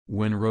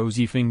When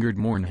rosy-fingered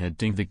morn had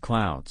tinged the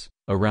clouds,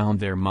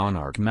 around their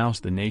monarch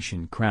moused the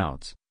nation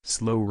crowds.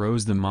 Slow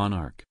rose the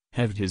monarch,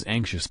 heaved his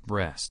anxious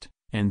breast,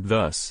 and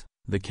thus,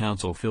 the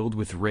council filled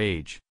with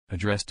rage,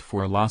 addressed: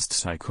 for lost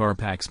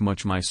Sycorax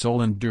much my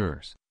soul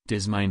endures,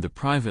 'tis mine the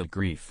private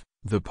grief,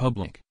 the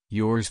public,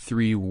 yours.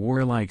 3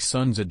 warlike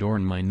sons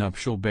adorn my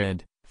nuptial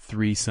bed,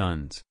 3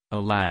 sons,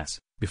 alas,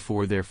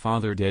 before their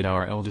father dead.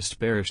 Our eldest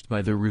perished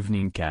by the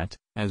ravening cat,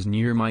 as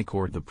near my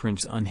court the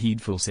prince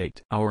unheedful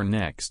sate. Our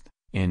next,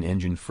 an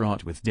engine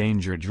fraught with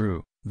danger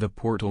drew, the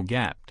portal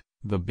gapped,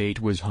 the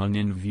bait was hung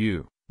in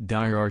view,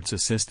 dire arts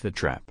assist the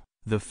trap,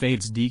 the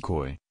fates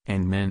decoy,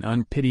 and men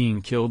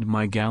unpitying killed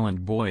my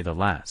gallant boy the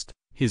last,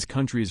 his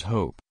country's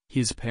hope,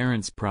 his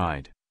parents'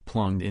 pride,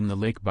 plunged in the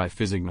lake by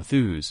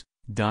Physigmathus,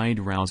 died.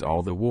 Rouse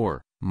all the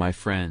war, my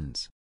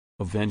friends,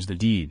 avenge the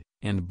deed,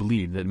 and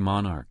bleed that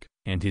monarch,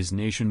 and his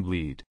nation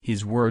bleed.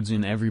 His words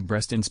in every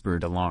breast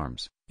inspired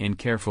alarms, and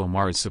careful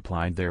Mars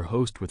supplied their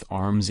host with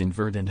arms. In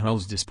verdant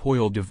hulls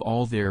despoiled of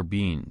all their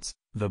beans,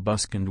 the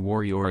buskined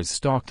warriors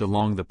stalked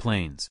along the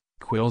plains,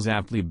 quills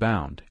aptly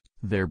bound,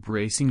 their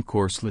bracing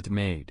corslet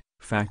made,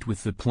 fact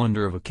with the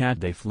plunder of a cat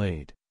they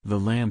flayed. The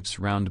lamps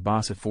round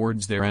Boss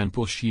affords their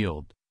ample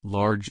shield,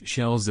 large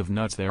shells of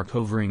nuts their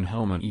covering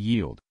helmet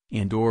yield,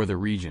 and o'er the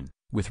region,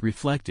 with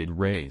reflected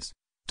rays,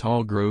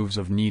 tall groves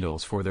of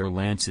needles for their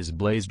lances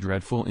blaze.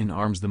 Dreadful in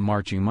arms the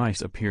marching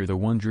mice appear, the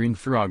wondering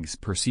frogs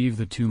perceive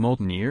the tumult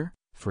near,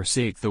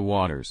 forsake the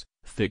waters,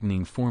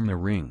 thickening form the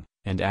ring,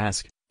 and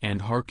ask,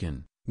 and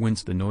hearken,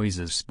 whence the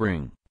noises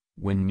spring.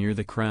 When near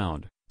the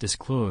crowd,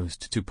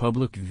 disclosed to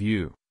public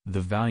view,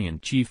 the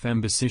valiant chief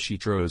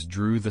Embasicetros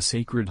drew the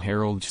sacred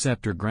herald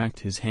scepter, cracked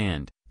his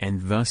hand,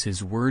 and thus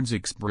his words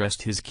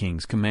expressed his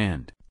king's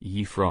command: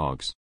 Ye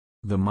frogs,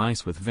 the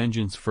mice with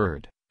vengeance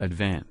furred,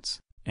 advance,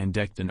 and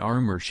decked in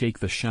armor shake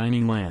the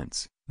shining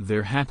lance.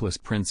 Their hapless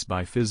prince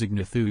by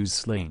Physignathus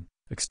slain,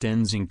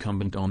 extends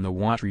incumbent on the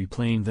watery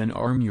plain. Then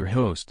arm your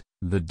host,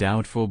 the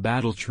doubtful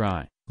battle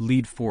try,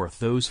 lead forth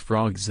those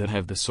frogs that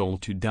have the soul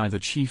to die. The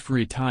chief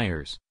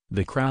retires,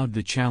 the crowd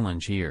the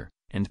challenge hear,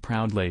 and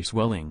proudly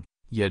swelling,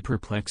 yet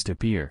perplexed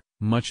appear.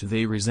 Much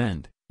they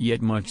resent,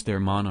 yet much their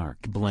monarch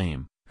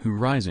blame, who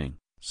rising,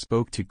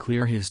 spoke to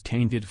clear his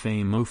tainted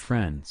fame. O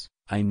friends,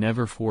 I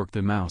never forked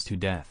the mouse to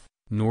death,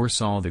 nor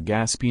saw the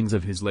gaspings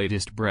of his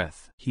latest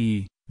breath.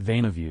 He,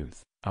 vain of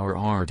youth, our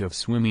art of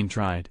swimming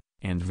tried,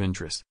 and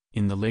venturous,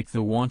 in the lake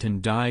the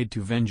wanton died.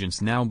 To vengeance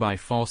now by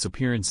false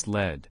appearance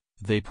led,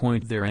 they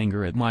point their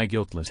anger at my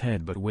guiltless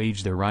head, but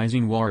wage the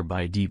rising war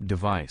by deep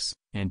device,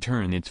 and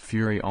turn its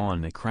fury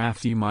on the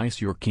crafty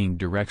mice. Your king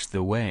directs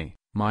the way,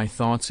 my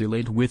thoughts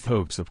elate with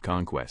hopes of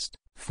conquest,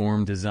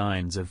 form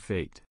designs of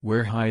fate.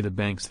 Where high the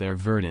banks their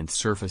verdant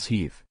surface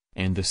heave,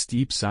 and the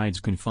steep sides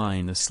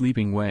confine the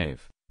sleeping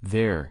wave,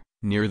 there,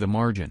 near the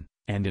margin,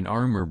 and in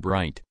armor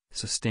bright,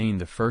 sustain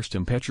the first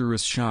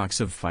impetuous shocks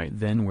of fight.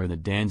 Then where the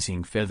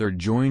dancing feather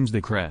joins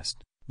the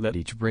crest, let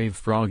each brave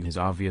frog his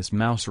obvious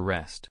mouse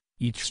arrest,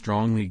 each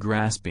strongly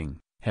grasping,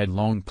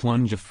 headlong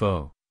plunge a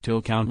foe,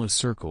 till countless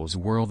circles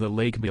whirl the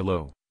lake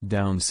below.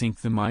 Down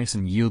sink the mice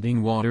in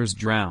yielding waters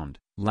drowned,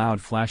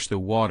 loud flash the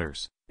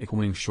waters,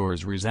 echoing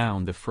shores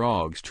resound. The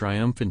frogs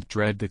triumphant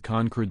tread the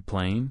conquered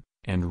plain,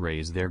 and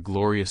raise their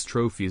glorious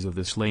trophies of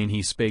the slain.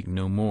 He spake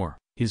no more,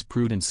 his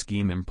prudent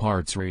scheme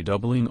imparts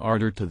redoubling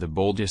ardor to the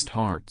boldest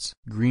hearts.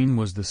 Green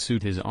was the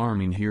suit his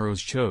arming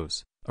heroes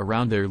chose,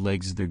 around their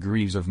legs the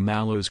greaves of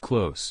mallows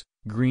close,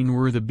 green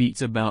were the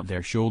beats about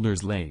their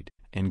shoulders laid,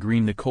 and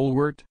green the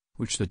colewort,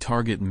 which the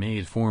target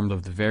made formed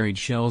of the varied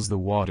shells the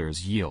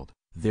waters yield.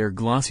 Their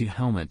glossy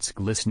helmets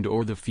glistened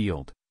o'er the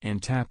field,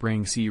 and tap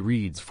rang sea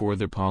reeds for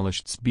the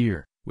polished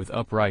spear. With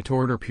upright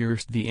order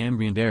pierced the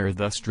ambient air.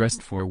 Thus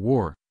dressed for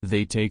war,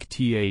 they take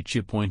th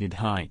appointed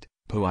height,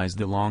 poise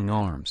the long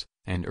arms,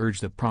 and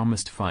urge the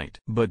promised fight.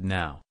 But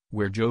now,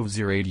 where Jove's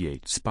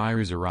irradiate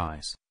spires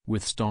arise,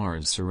 with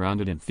stars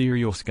surrounded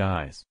ethereal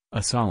skies,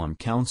 a solemn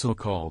council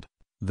called,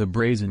 the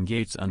brazen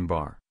gates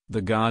unbar,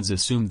 the gods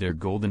assume their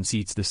golden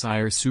seats. The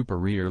sire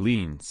superior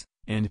leans,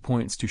 and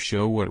points to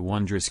show what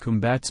wondrous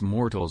combats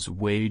mortals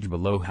wage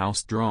below. How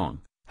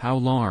strong, how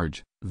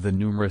large, the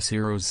numerous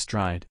heroes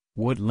stride,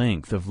 what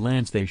length of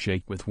lance they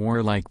shake with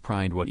warlike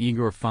pride, what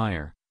eager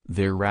fire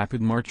their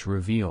rapid march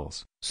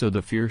reveals. So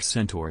the fierce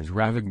centaurs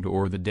ravaged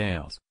o'er the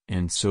dales,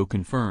 and so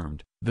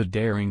confirmed, the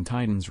daring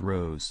Titans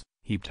rose,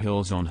 heaped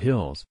hills on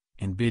hills,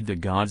 and bid the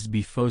gods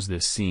be foes.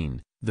 This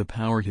scene, the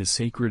power his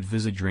sacred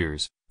visage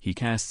rears, he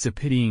casts a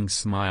pitying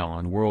smile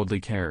on worldly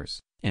cares,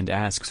 and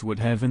asks what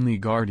heavenly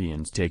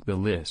guardians take the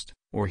list,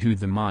 or who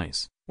the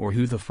mice, or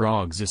who the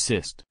frogs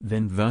assist.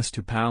 Then thus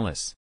to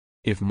Pallas: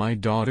 if my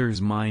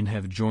daughter's mind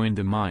have joined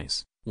the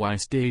mice, why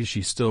stays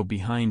she still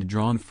behind?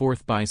 Drawn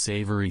forth by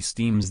savory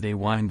steams they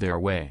wind their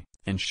way,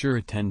 and sure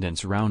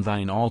attendance round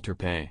thine altar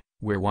pay,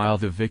 where while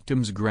the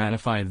victims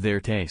gratified their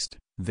taste,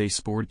 they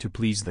sport to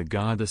please the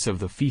goddess of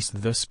the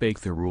feast. Thus spake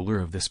the ruler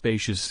of the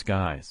spacious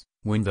skies.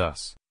 When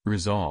thus,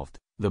 resolved,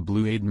 the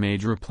blue-eyed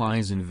maid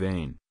replies in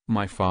vain: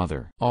 my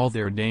father, all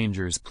their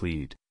dangers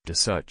plead, to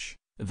such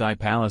Thy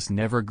palace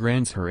never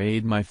grants her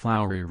aid, my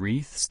flowery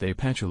wreaths they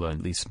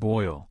petulantly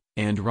spoil,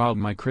 and rob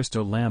my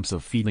crystal lamps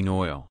of feeding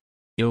oil.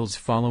 Ills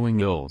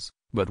following ills,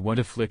 but what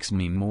afflicts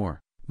me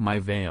more, my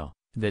veil,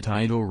 that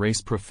idle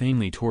race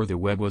profanely tore the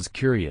web was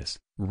curious,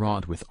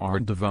 wrought with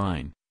art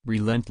divine,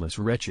 relentless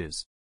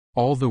wretches.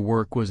 All the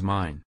work was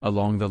mine.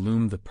 Along the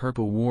loom the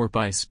purple warp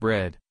I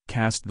spread,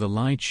 cast the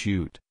light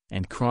shoot,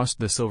 and crossed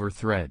the silver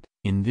thread.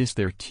 In this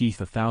their teeth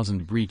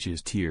 1,000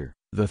 breaches tear,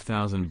 the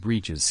 1,000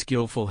 breaches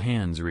skillful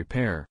hands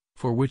repair,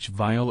 for which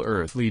vile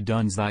earthly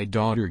duns thy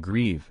daughter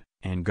grieve,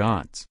 and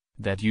gods,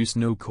 that use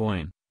no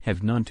coin,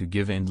 have none to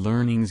give, and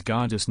learning's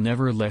goddess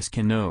never less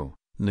can know.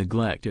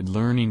 Neglected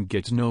learning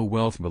gets no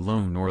wealth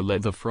below, nor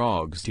let the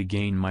frogs to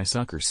gain my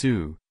succor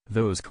sue.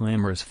 Those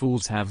clamorous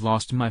fools have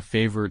lost my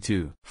favor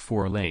too.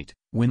 For late,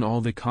 when all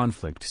the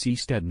conflict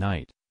ceased at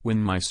night,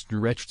 when my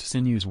stretched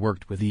sinews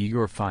worked with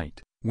eager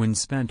fight, when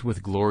spent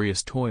with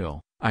glorious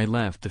toil, I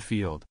left the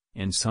field,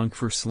 and sunk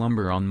for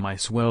slumber on my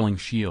swelling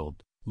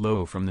shield,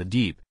 lo from the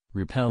deep,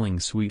 repelling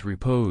sweet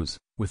repose,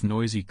 with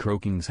noisy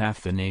croakings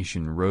half the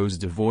nation rose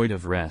devoid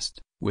of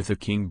rest, with a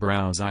king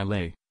brows I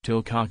lay,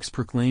 till cocks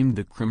proclaimed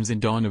the crimson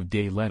dawn of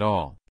day. Let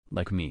all,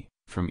 like me,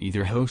 from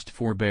either host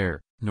forbear,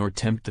 nor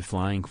tempt the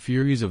flying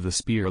furies of the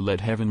spear.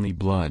 Let heavenly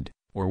blood,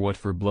 or what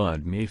for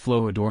blood may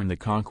flow, adorn the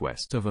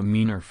conquest of a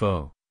meaner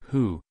foe,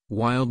 who,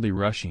 wildly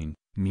rushing,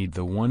 meet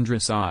the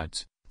wondrous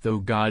odds, though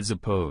gods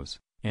oppose,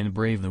 and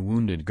brave the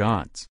wounded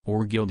gods.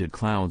 O'er gilded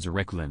clouds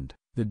reclined,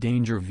 the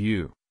danger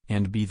view,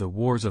 and be the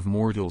wars of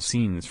mortal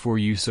scenes for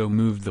you. So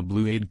moved the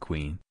blue-eyed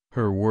queen,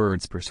 her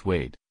words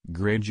persuade,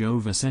 great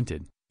Jove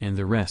assented, and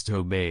the rest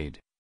obeyed.